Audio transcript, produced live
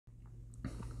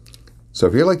So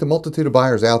if you're like the multitude of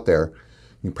buyers out there,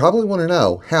 you probably want to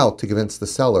know how to convince the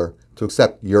seller to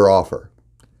accept your offer.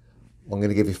 I'm going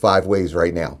to give you 5 ways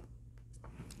right now.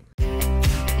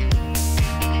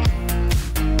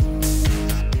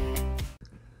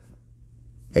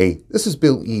 Hey, this is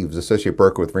Bill Eaves, Associate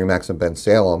Broker with RE/MAX and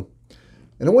Bensalem,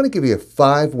 and I want to give you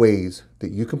 5 ways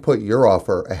that you can put your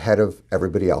offer ahead of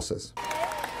everybody else's.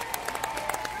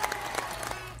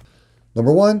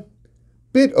 Number 1,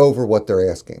 bid over what they're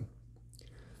asking.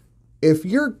 If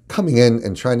you're coming in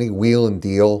and trying to wheel and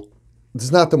deal, this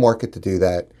is not the market to do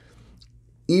that.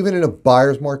 Even in a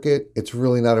buyer's market, it's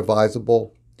really not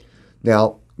advisable.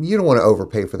 Now, you don't want to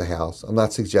overpay for the house. I'm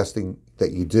not suggesting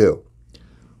that you do.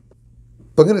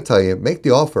 But I'm going to tell you, make the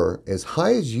offer as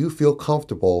high as you feel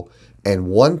comfortable, and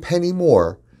 1 penny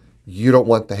more, you don't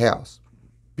want the house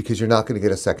because you're not going to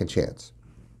get a second chance.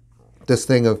 This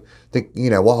thing of,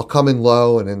 well, I'll come in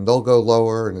low and then they'll go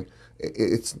lower, and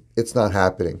it's not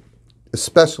happening.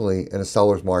 Especially in a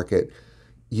seller's market,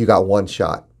 you got 1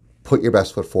 shot. Put your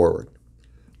best foot forward.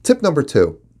 Tip number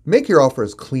 2, make your offer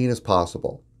as clean as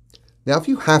possible. Now, if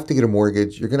you have to get a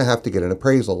mortgage, you're going to have to get an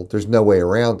appraisal. There's no way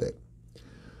around it.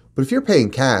 But if you're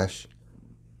paying cash,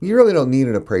 you really don't need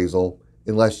an appraisal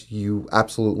unless you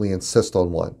absolutely insist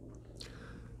on one.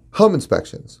 Home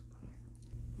inspections.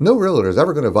 No realtor is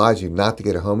ever going to advise you not to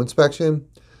get a home inspection,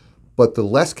 but the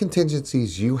less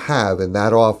contingencies you have in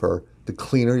that offer, the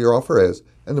cleaner your offer is,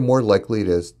 and the more likely it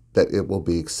is that it will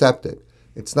be accepted.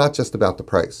 It's not just about the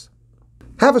price.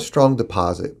 Have a strong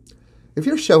deposit. If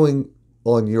you're showing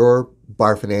on your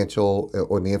buyer financial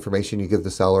or the information you give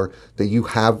the seller that you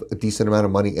have a decent amount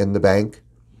of money in the bank,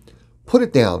 put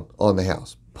it down on the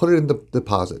house. Put it in the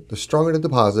deposit. The stronger the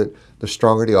deposit, the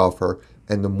stronger the offer,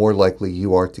 and the more likely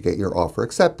you are to get your offer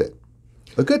accepted.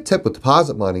 A good tip with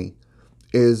deposit money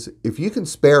is if you can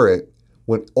spare it,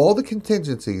 when all the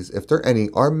contingencies, if there are any,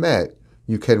 are met,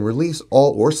 you can release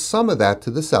all or some of that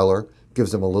to the seller,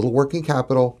 gives them a little working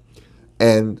capital,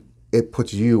 and it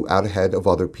puts you out ahead of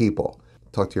other people.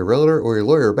 Talk to your realtor or your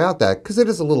lawyer about that because it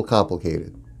is a little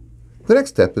complicated. The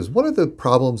next step is one of the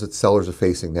problems that sellers are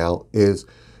facing now is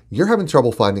you're having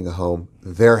trouble finding a home.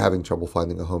 They're having trouble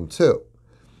finding a home too.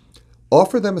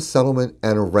 Offer them a settlement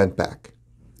and a rent back.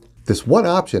 This one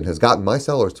option has gotten my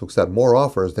sellers to accept more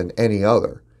offers than any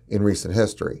other in recent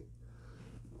history.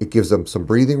 It gives them some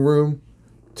breathing room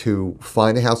to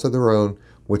find a house of their own,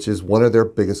 which is one of their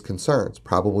biggest concerns,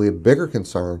 probably a bigger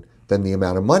concern than the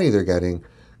amount of money they're getting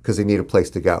because they need a place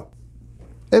to go.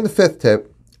 And the 5th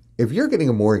tip, if you're getting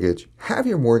a mortgage, have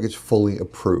your mortgage fully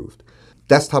approved.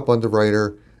 Desktop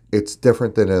underwriter, it's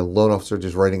different than a loan officer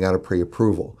just writing out a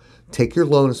pre-approval. Take your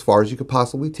loan as far as you could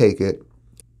possibly take it.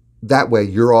 That way,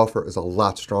 your offer is a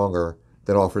lot stronger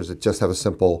than offers that just have a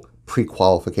simple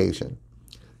pre-qualification.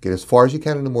 Get as far as you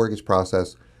can in the mortgage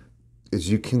process as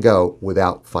you can go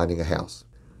without finding a house.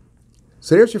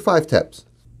 So there's your 5 tips.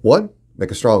 1,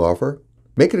 make a strong offer.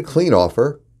 Make it a clean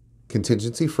offer,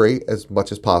 contingency-free as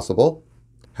much as possible.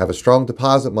 Have a strong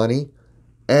deposit money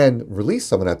and release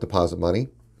some of that deposit money.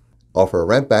 Offer a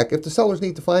rent back if the sellers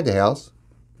need to find a house.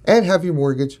 And have your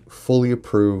mortgage fully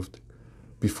approved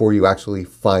before you actually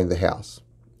find the house.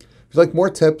 If you'd like more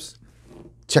tips,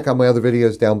 check out my other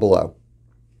videos down below.